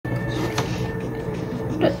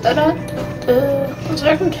1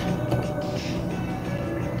 second.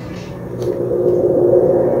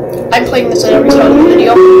 I'm playing this at every start of the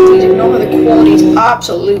video. Please ignore the quality is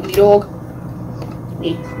absolutely dog.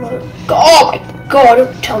 Oh my god,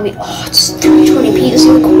 don't tell me. Oh, it's 320p to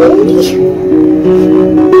see the quality.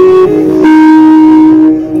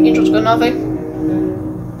 Intro's got nothing.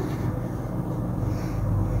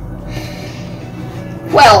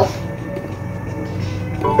 Well.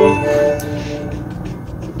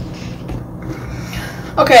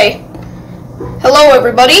 Okay. Hello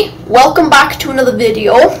everybody. Welcome back to another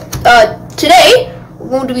video. Today we're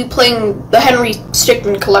going to be playing the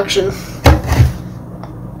Stickman Collection.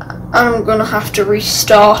 I'm gonna have to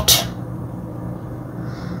restart.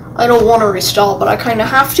 I don't want to restart, but I kind of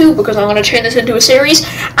have to because I'm gonna turn this into a series.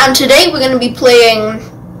 And today we're gonna be playing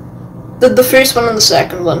the first one and the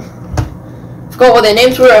second one. Forgot what their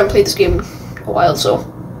names were. I haven't played this game in a while, so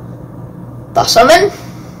that's something.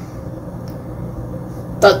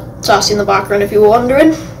 That's Sassy in the background, if you were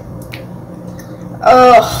wondering.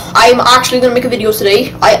 I'm actually gonna make a video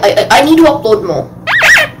today. I need to upload more.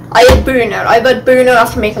 I had burnout. I've had burnout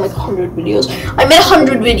after making like 100 videos. I made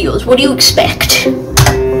 100 videos. What do you expect?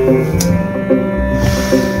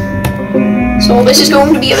 So this is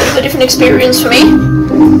going to be a bit of a different experience for me.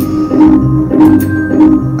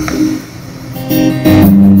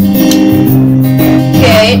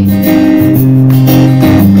 Okay.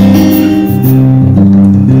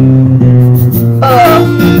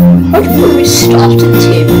 How do we restart in this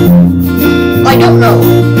game? I don't know.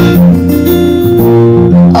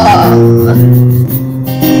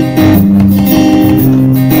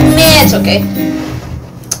 Nah, it's okay.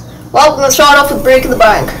 Well, we're gonna start off with Breaking the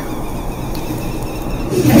Bank.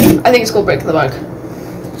 I think it's called Breaking the Bank.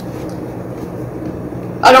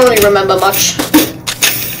 I don't really remember much.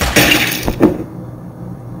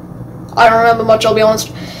 I don't remember much, I'll be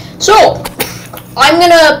honest. So, I'm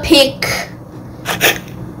gonna pick...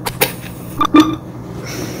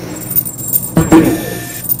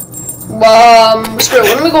 screw it,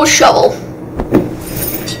 why don't we go shovel?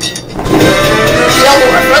 Shovel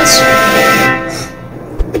reference.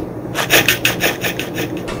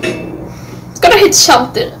 It's gotta hit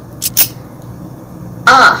something.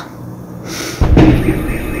 Ah.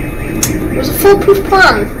 There's a foolproof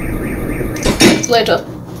plan. It's later.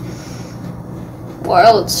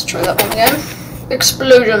 Well, let's try that one again.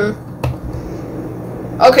 Explosion.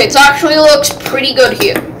 Okay, it actually looks pretty good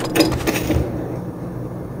here.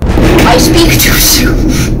 I speak too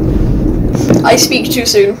soon. I speak too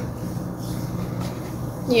soon.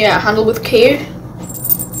 Yeah, handle with care.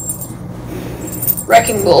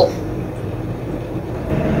 Wrecking ball.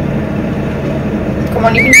 Come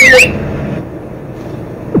on, you can do it.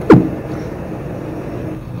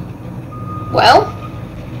 Well,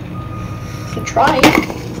 you can try.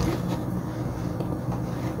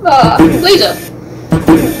 Laser.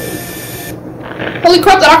 Holy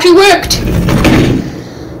crap, that actually worked!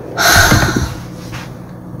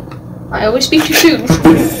 I always speak too soon.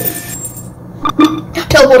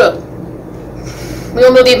 Teleporter. We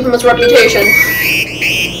all know the infamous reputation.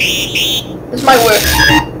 This might work.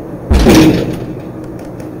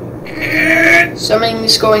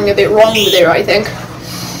 Something's going a bit wrong there, I think.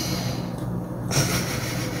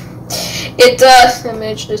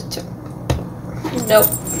 Image just... Nope.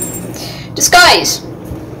 Disguise!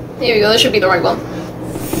 Here we go, this should be the right one.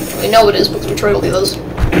 We know it is because we tried all the others.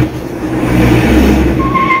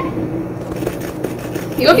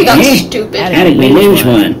 You hope you got stupid. How did we lose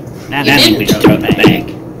one? I think we just throw it back.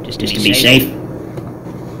 Just to be safe.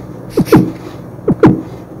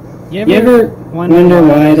 You ever wonder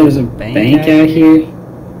why there's a bank out here?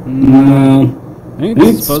 No. I think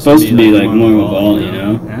it's supposed to be like more of a vault, you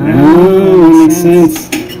know? Oh, makes sense.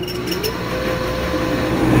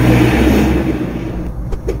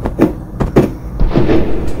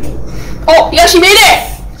 Oh, you actually made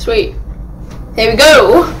it! Sweet. Here we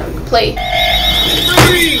go. Play.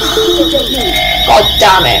 God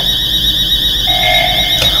damn it.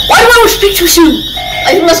 Why do I always speak too soon?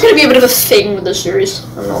 I think that's gonna be a bit of a thing with this series.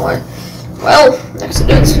 I don't know why. Well, next it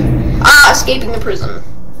is. Escaping the prison.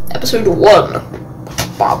 Episode 1.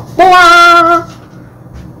 Ba -ba.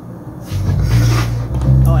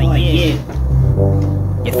 Oh yeah.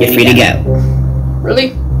 You're free to go.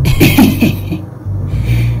 Really?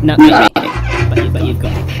 Not really, but you've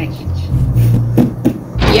got a package.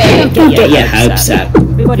 Yeah. Don't get your hopes up.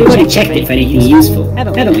 We would have checked it for anything useful.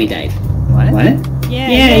 Haven't we, Dave? What?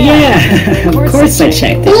 Yeah. Of course I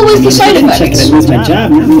checked it. Who always the side effects? Check it, I'd lose my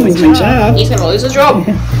job. Now I'd lose my job. He's gonna lose his job.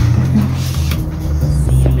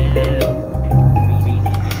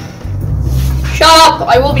 Shut up!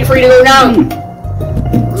 I will be free to go now.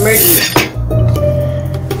 ready.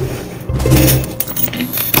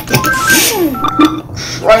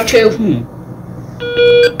 Round 2.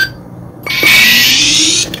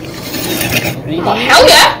 Oh, hell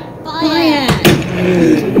yeah! Oh man.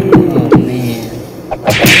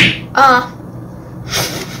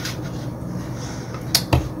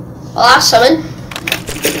 Last summon.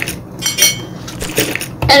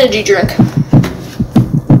 Energy drink.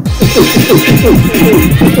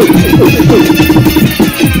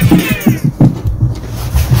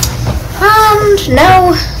 And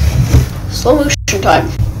now, slow motion time.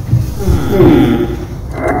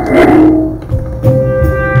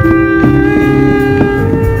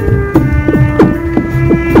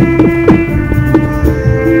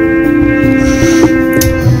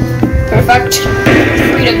 Perfect.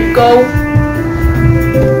 Free to go.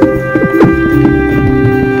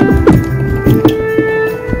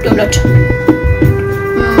 Donut.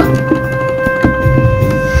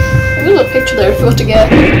 There's a picture there if you want to get.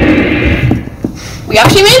 We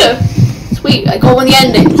actually made it. Sweet. I go in the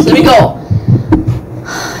ending. So there we go.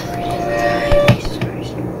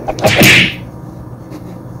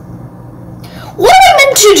 What am I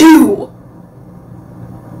meant to do?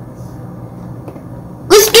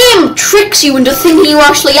 This game tricks you into thinking you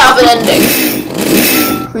actually have an ending.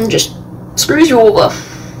 And just screws you over.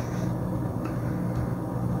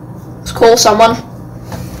 Let's call someone.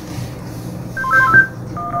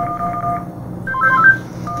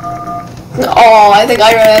 Oh, I think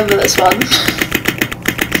I remember this one.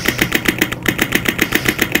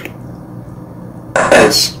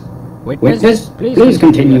 Witness, please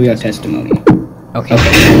continue your testimony. Okay.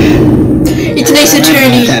 It's an ace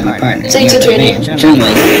attorney. It's an ace attorney.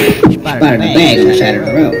 Suddenly, she spotted a bag on the side of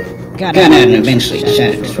the road. Got out and eventually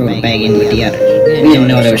decided to throw the bag in with the others. We didn't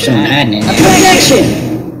know there was someone hiding in there. Objection!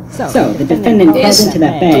 So, the defendant fell into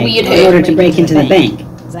that bag in order to break into the bank.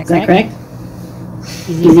 Is that correct?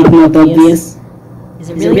 Is it not obvious? Is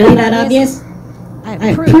it really not obvious? I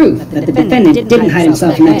have proof that the defendant didn't hide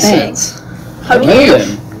himself in that bag. How do you?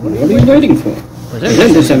 What are you waiting for?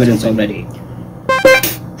 Present this evidence already.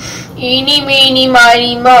 Eeny, meeny,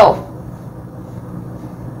 miny, mo.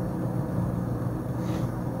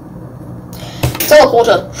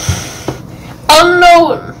 Teleporter.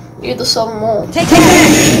 Unknown. Either some more. Take that!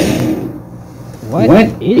 What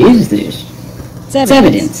is this? It's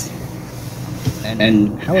evidence.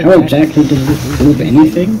 And how exactly does this prove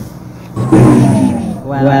anything?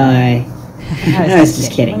 Well, I was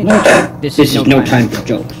just kidding. This is no time for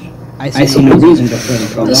jokes. I see no reason to further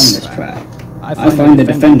prolong this trial. I find the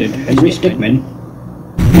defendant, Henry Stickman.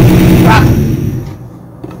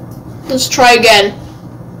 Let's try again.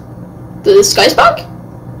 This guy's bag?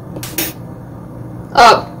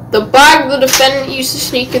 The bag the defendant used to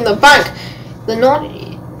sneak in the bank. The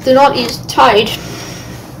knot is tied.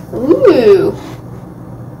 Ooh.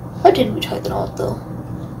 How did we tie the knot though?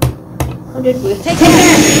 How did we? Take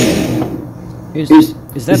that! Is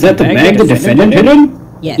that the bag the defendant hid in?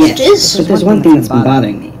 Yes, it is. But there's one thing that's been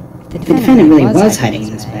bothering me. If the defendant really was hiding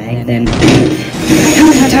in this bag, then how did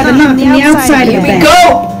he tie the knot from the outside of the bag?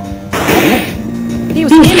 Go! He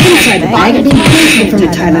was inside the bag and didn't force him to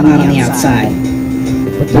tie the knot on the outside.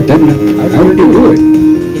 But then, how did he do it?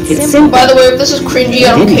 It's simple. By the way, if this is cringy, I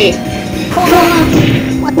don't care. Hold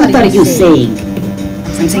on! What are you saying?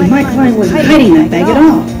 I'm saying my client wasn't hiding that bag at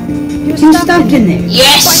all. He was stuffed in there.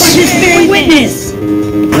 Yes! By this very witness!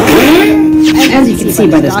 As you can see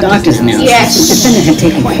by this doctor's analysis, yes, the defendant had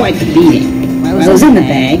taken quite the beating. While he was in the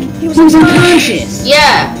bag, he was unconscious.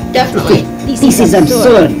 Yeah, definitely. This is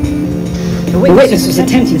absurd. The witness was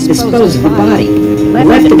attempting to dispose of the body. He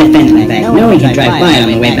left the defendant in the bag, knowing he'd drive by on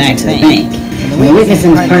the way back to the bank. When the witness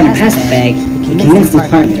and his partner passed the bag, he convinced his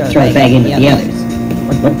partner to throw the bag in with the others.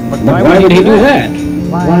 But why would he do that?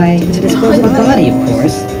 Why, to dispose of the body, of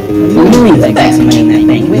course. Knowing the bag some money in that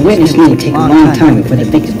bank, the witness knew it would take a long time before the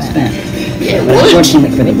victim was found. But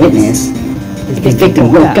unfortunately for the witness, his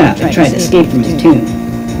victim woke up and tried to escape from his tomb.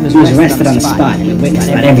 He was arrested on the spot, and the witness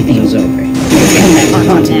thought everything was over. He's come back to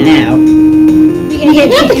haunt him now. You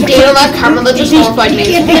have to date on that camera that just notified me.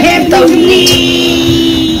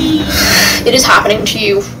 It is happening to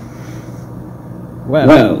you.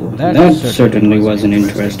 Well, that certainly was an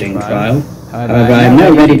interesting trial. However, I am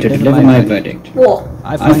now ready to deliver my verdict. What?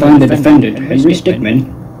 I find the defendant, Henry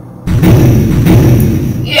Stickman.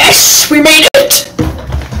 Yes! We made it!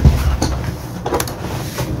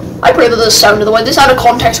 I pray that this sounded the way. This out of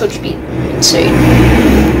context would just be insane.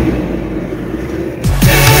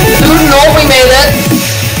 Dude, no, we made it!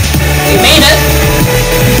 We made it!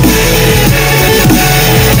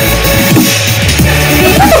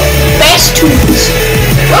 We got the best tools!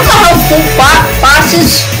 Look at how fast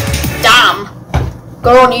glasses. Damn.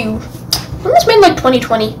 Good on you. Wasn't this made like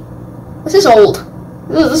 2020? This is old.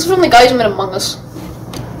 This is from the guys who made Among Us.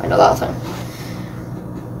 I know that thing.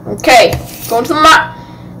 Okay, going to the map.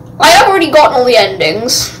 I have already gotten all the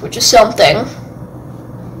endings, which is something.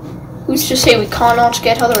 Who's to say we cannot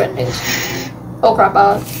get other endings? Oh crap,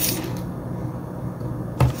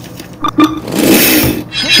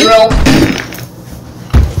 drill.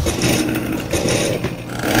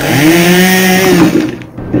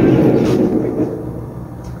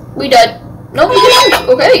 We dead. No, we didn't.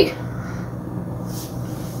 Okay.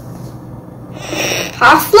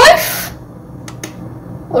 Half-Life?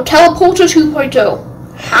 Or Teleporter 2.0?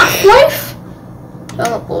 Half-Life?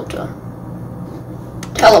 Teleporter.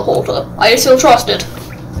 Teleporter. I still trust it.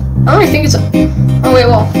 I don't think it's a... Oh wait,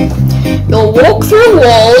 well. You'll walk through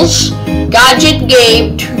walls. Gadget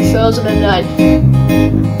game 2009.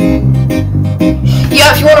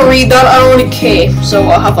 Yeah, if you want to read that, I don't really care. So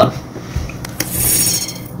have fun.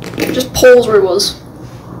 Just pause where it was.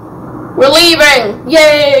 We're leaving!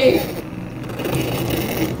 Yay!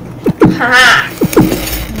 Haha!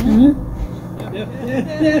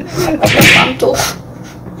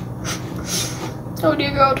 Oh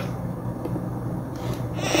dear God.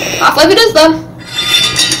 Half-Life it is then.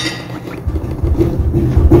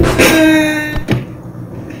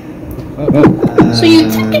 So you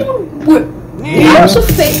think it would work? How was a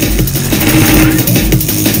fake?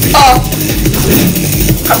 Oh.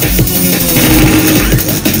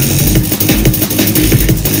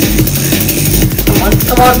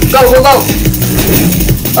 Come on, go.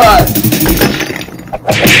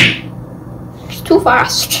 It's too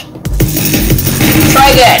fast. Try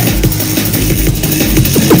again.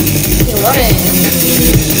 You're running.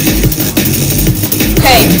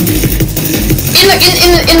 Okay.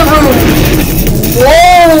 In the room.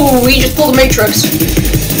 Whoa! We just pulled the Matrix. I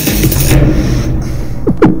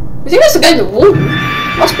think that's the guy in the wall.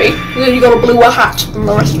 Must be. You got a blue hat and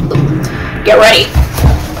the rest of them. Get ready.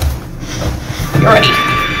 Get ready.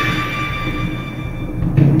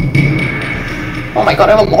 Oh my God!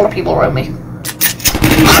 I have a lot of people around me.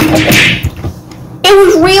 It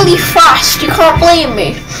was really fast, you can't blame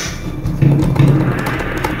me.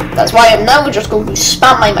 That's why I'm now just going to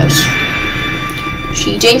spam my mouse.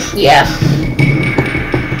 Cheating? Yeah.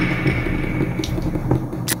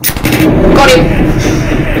 Got him.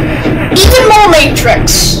 Even more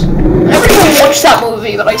Matrix. I never even watched that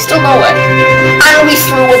movie, but I still know it. And we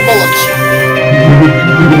threw a bullet.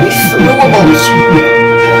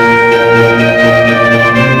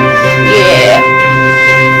 Yeah.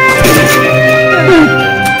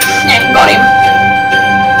 Got him.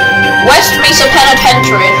 West Mesa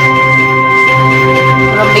Penitentiary.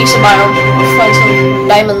 Or Mesa Biome. I'll find some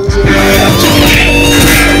diamonds in there.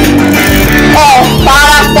 Oh,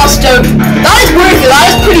 badass buster. That is worth it. That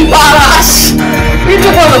is pretty badass. We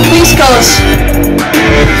took one of the police cars.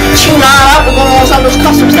 Tune out. We're going to Los Angeles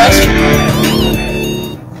Customs next.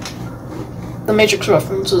 The Matrix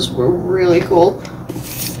references were really cool.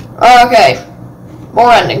 Okay.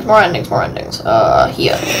 More endings.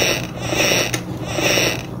 Here.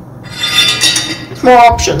 More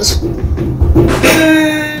options. More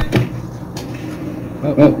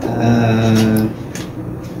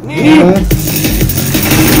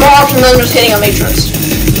options than just hitting a Matrix.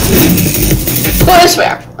 Go this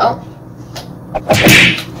way. Oh.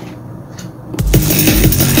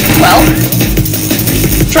 Well.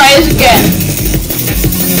 Try this again.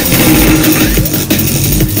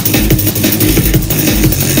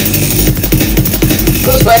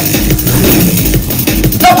 Go this way.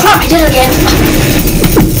 Oh crap, I did it again.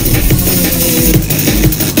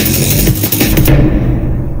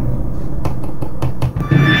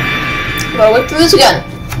 Gotta wait through this again.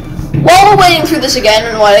 While we're waiting through this again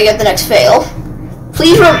and while I get the next fail,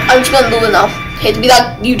 please I'm just gonna do it now. Hate to be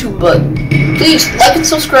that YouTube bug. Please like and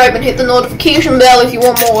subscribe and hit the notification bell if you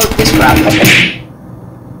want more of this crap.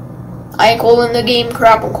 I ain't calling the game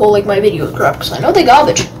crap, I'm calling my videos crap, because I know they're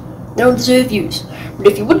garbage. They don't deserve views. But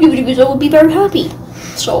if you would give views, I would be very happy.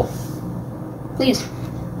 So, please.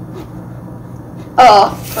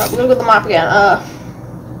 Crap, we're gonna go to the map again.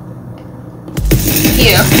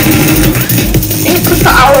 Here. I think I click the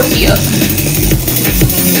arrow here. So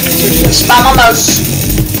just gonna spam my mouse.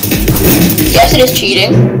 Yes, it is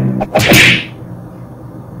cheating.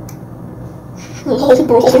 Lol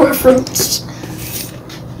brawl reference.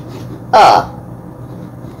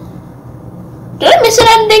 Did I miss an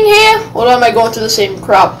ending here? Or am I going through the same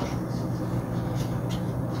crap?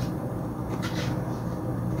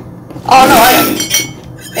 Oh no, I am.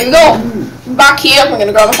 There we go. Back here, I'm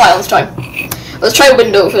gonna grab a file this time. Let's try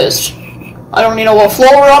window first. I don't even know what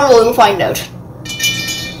floor we're on, we'll find out.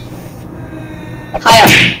 Higher.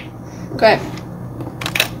 Okay.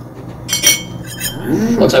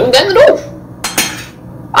 Looks like we're getting the door.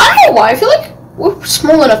 I don't know why, I feel like we're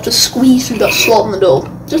small enough to squeeze through that slot in the door.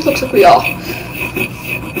 Just looks like we are.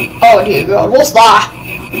 Oh dear God, what's that?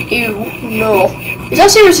 Ew, no. Is that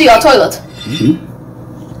seriously our toilet?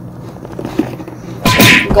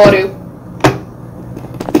 Got to.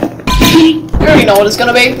 You already know what it's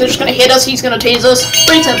gonna be. They're just gonna hit us, he's gonna tase us.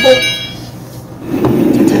 Pretty simple.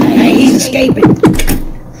 Hey, he's escaping.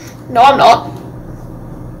 No, I'm not.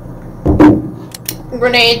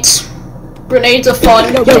 Grenades. Grenades are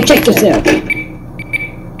fun. Yo, check this out.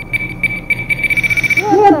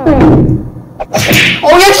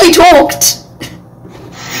 Oh, we actually talked!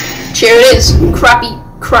 Here it is. Crappy,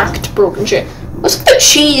 cracked, broken shit. What's the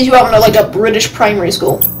cheese you have in like a British primary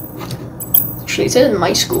school? Actually, it's in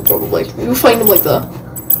my school probably. You'll find them like that.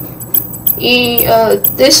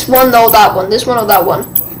 This one or that one. This one or that one.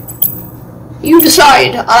 You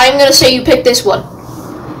decide. I'm gonna say you pick this one.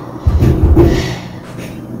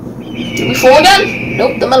 Did we fall again?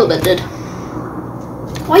 Nope, the metal bit did.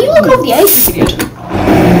 Why are you looking over the edge, idiot?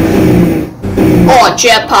 Oh,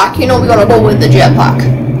 jetpack. You know we gotta go with the jetpack.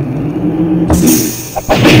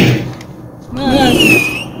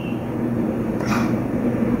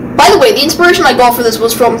 By the way, the inspiration I got for this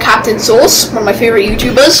was from Captain Sauce, one of my favorite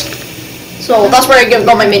YouTubers. So that's where I got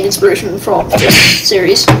my main inspiration from this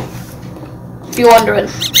series. If you're wondering.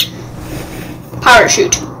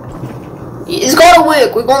 Parachute. It's gotta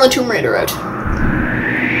work. We're going the Tomb Raider route.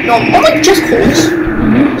 No, I'm like Just Cause.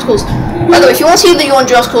 Just Cause. By the way, if you want to see that you're on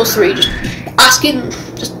Just Cause 3, just ask him.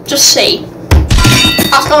 Just say.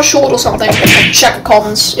 Ask on a short or something. I'll check the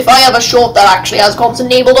comments. If I have a short that actually has comments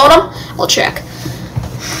enabled on them, I'll check.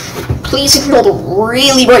 Please ignore the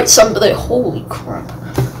really bright sun, but holy crap.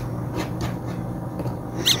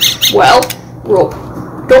 Well, rope.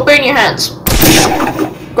 Don't burn your hands.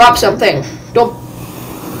 Grab something. Don't.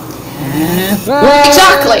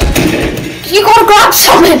 Exactly! You gotta grab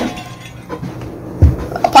something!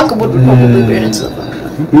 A plank of wood would probably burn into the fire.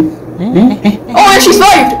 Oh, and she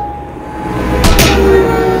survived!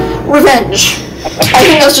 Revenge. I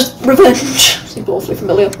think that's just revenge. Seems awfully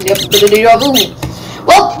familiar. Yep, bit of deja vu.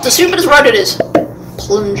 Well, the stupidest route it is.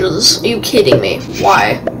 Plungers. Are you kidding me?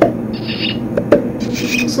 Why?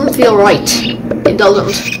 It doesn't feel right. It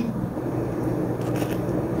doesn't.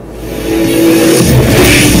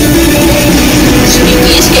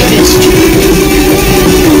 Sneaky escapist.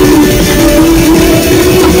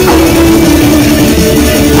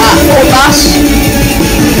 Full bass.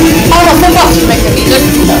 Oh no, full bass is making the music.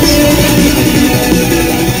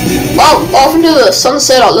 Well, off into the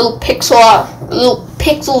sunset, our little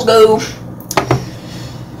pixels go.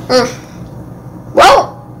 Well,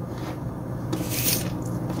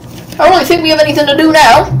 I don't really think we have anything to do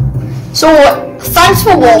now. So, thanks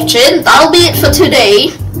for watching. That'll be it for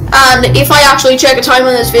today. And if I actually check a time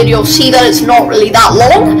on this video, see that it's not really that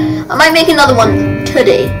long, I might make another one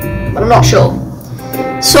today, but I'm not sure.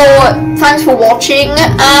 So, thanks for watching,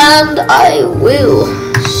 and I will...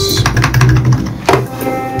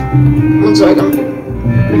 1 second.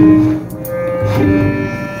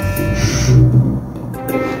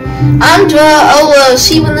 And I'll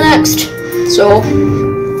see you in the next. So,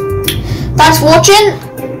 thanks for watching.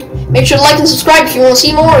 Make sure to like and subscribe if you want to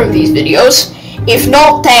see more of these videos. If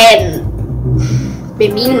not, then be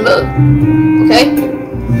mean mode. Okay?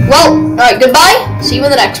 Well, alright, goodbye. See you in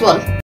the next one.